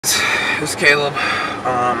it's Caleb.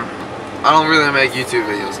 I don't really make YouTube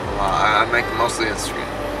videos a lot. I make mostly Instagram,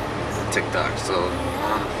 TikTok. So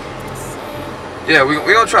yeah, we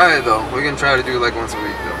gonna try it though. We're gonna try to do it like once a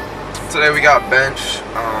week though. Today we got bench.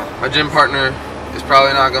 My gym partner is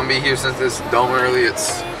probably not gonna be here since it's dome early.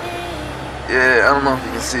 It's I don't know if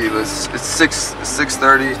you can see, but it's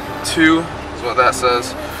 6:32 is what that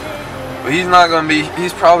says. But he's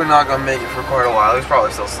probably not gonna make it for quite a while. He's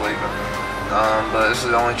probably still sleeping. But this is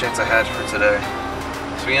the only chance I had for today.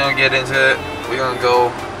 So we're gonna get into it. We're gonna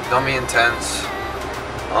go dummy intense.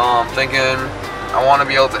 Thinking I want to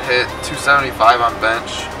be able to hit 275 on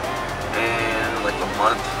bench in like a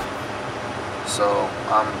month. So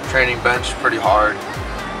I'm training bench pretty hard.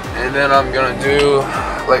 And then I'm gonna do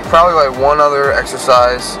probably one other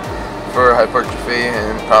exercise for hypertrophy,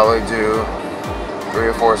 and probably do 3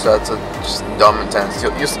 or 4 sets of just dumb intense.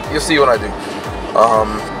 You'll see what I do.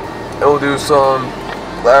 It'll do some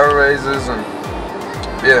lateral raises, and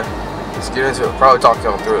yeah, let's get into it. Probably talk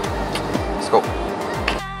y'all through it. Let's go.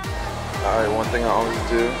 Alright, one thing I always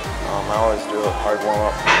do, I always do a hard warm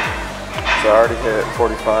up. So I already hit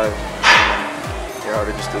 45. I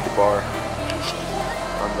already just did the bar.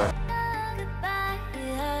 I'm done.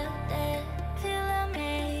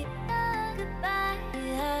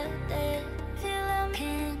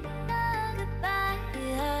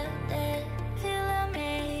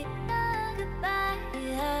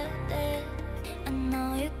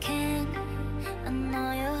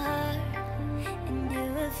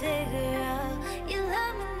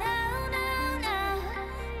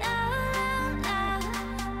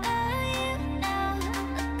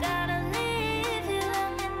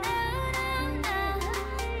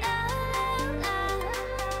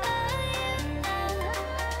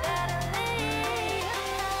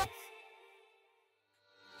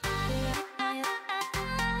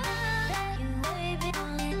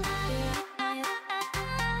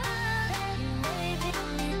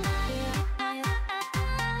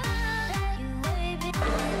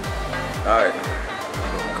 Alright,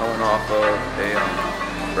 I'm coming off of a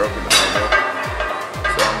broken elbow,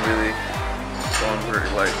 so I'm really going pretty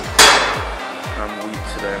light. I'm weak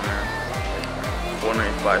today, man.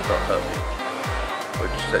 195 felt heavy,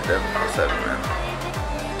 which is at 7, man.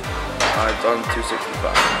 I've done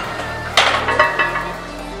 265,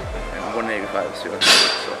 and 185 is 200,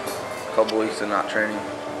 so a couple weeks of not training,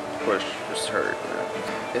 push just hurt, man.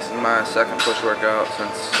 This is my second push workout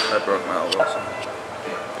since I broke my elbow, so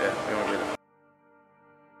yeah, we won't get it.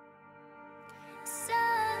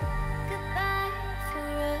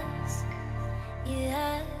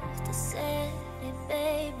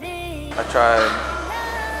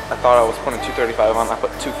 I thought I was putting 235 on, I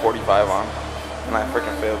put 245 on, and I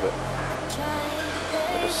freaking failed it.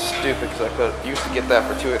 It was stupid because I used to get that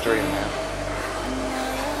for 2 or 3, man.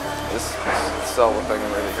 This elbow thing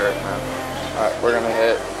really hurt, man. Alright, we're gonna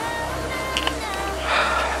hit.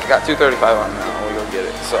 I got 235 on now, we go get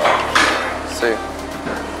it. So, let's see.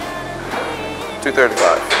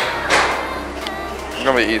 235. It's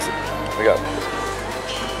gonna be easy. We got it.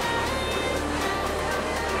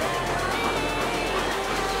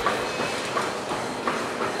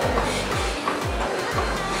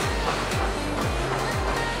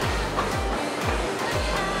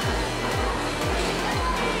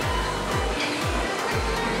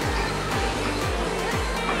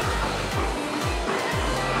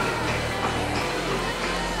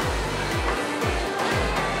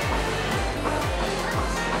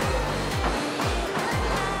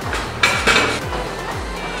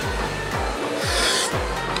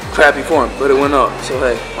 Crappy form, but it went up, so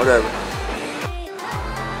hey, whatever.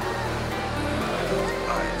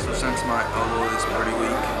 Alright, so since my elbow is pretty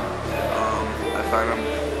weak, I find I'm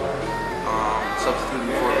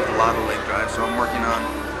substituting for it with a lot of leg drive, so I'm working on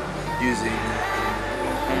using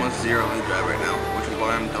almost 0 leg drive right now, which is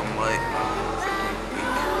why I'm dumb light.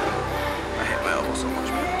 I hate my elbow so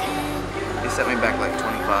much, man. They set me back like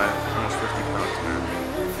 25, almost 50 pounds, man.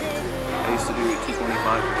 I used to do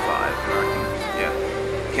 225 for 5,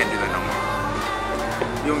 can't do that no more.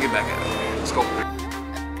 You don't get back at it. Let's go.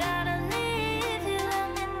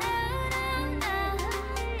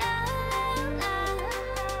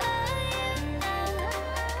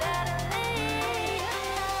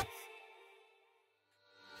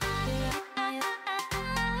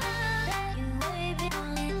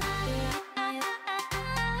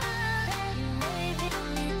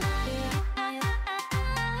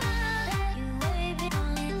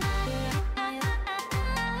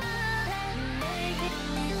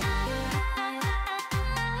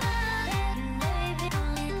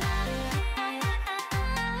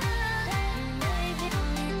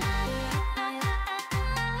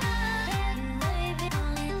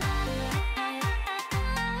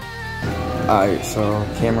 Alright, so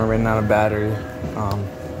camera ran out of battery.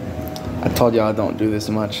 I told y'all I don't do this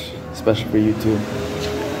much, especially for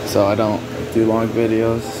YouTube. So I don't do long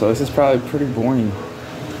videos. So this is probably pretty boring.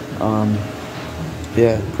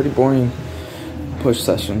 Yeah, pretty boring push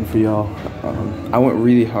session for y'all. I went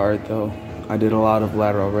really hard though. I did a lot of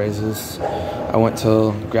lateral raises. I went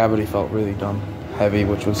till gravity felt really dumb, heavy,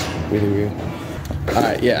 which was really weird.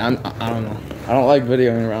 Alright, yeah, I don't know. I don't like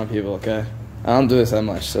videoing around people, okay? I don't do this that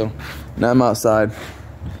much, so now I'm outside.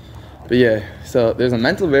 But yeah, so there's a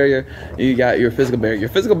mental barrier, you got your physical barrier. Your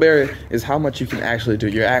physical barrier is how much you can actually do,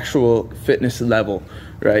 your actual fitness level,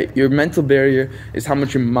 right? Your mental barrier is how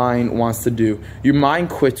much your mind wants to do. Your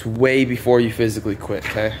mind quits way before you physically quit,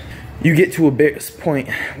 okay? You get to a point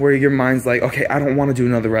where your mind's like, okay, I don't want to do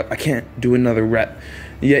another rep. I can't do another rep.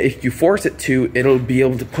 Yeah, if you force it to, it'll be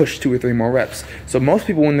able to push 2 or 3 more reps. So most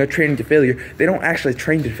people, when they're training to failure, they don't actually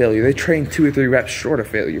train to failure. They train 2 or 3 reps short of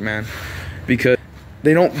failure, man. Because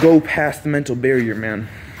they don't go past the mental barrier, man.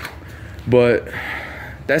 But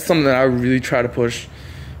that's something that I really try to push,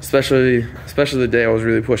 especially the day I was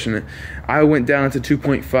really pushing it. I went down to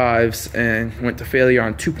 2.5s and went to failure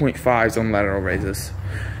on 2.5s on lateral raises.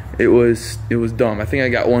 It was dumb. I think I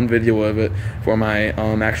got one video of it before my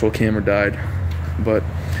actual camera died. But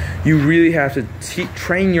you really have to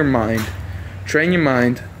train your mind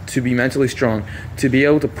to be mentally strong, to be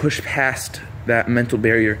able to push past that mental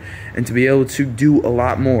barrier, and to be able to do a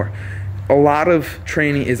lot more. A lot of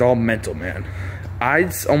training is all mental, man.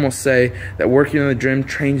 I'd almost say that working in the gym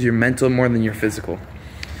trains your mental more than your physical,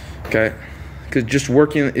 okay? Because just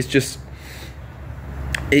working, it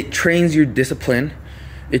trains your discipline,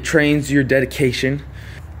 it trains your dedication,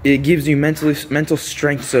 it gives you mental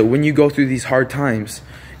strength, so when you go through these hard times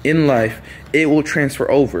in life, it will transfer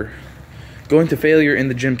over. Going to failure in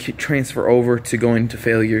the gym can transfer over to going to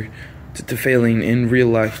failure, to failing in real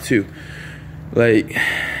life too. Like,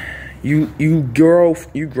 you grow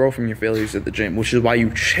from your failures at the gym, which is why you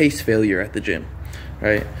chase failure at the gym,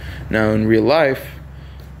 right? Now in real life,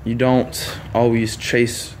 you don't always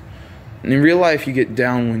chase. In real life, you get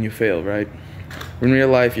down when you fail, right? In real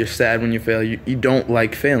life, you're sad when you fail. You don't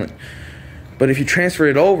like failing. But if you transfer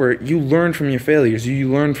it over, you learn from your failures.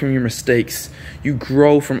 You learn from your mistakes. You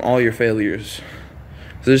grow from all your failures.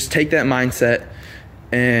 So just take that mindset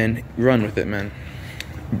and run with it, man.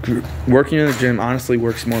 Working in the gym honestly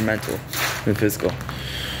works more mental than physical,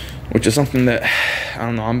 which is something that, I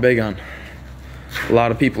don't know, I'm big on. A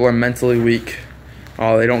lot of people are mentally weak.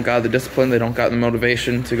 Oh, they don't got the discipline, they don't got the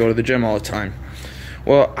motivation to go to the gym all the time.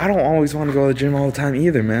 Well, I don't always want to go to the gym all the time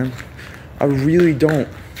either, man. I really don't.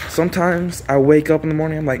 Sometimes I wake up in the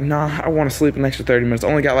morning, I'm like, nah, I want to sleep an extra 30 minutes. I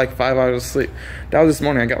only got like 5 hours of sleep. That was this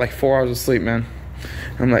morning, I got like 4 hours of sleep, man.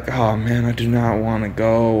 I'm like, oh man, I do not want to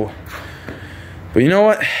go. But you know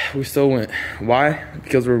what? We still went. Why?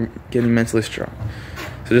 Because we're getting mentally strong.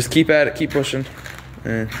 So just keep at it, keep pushing.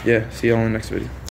 And yeah, see you all in the next video.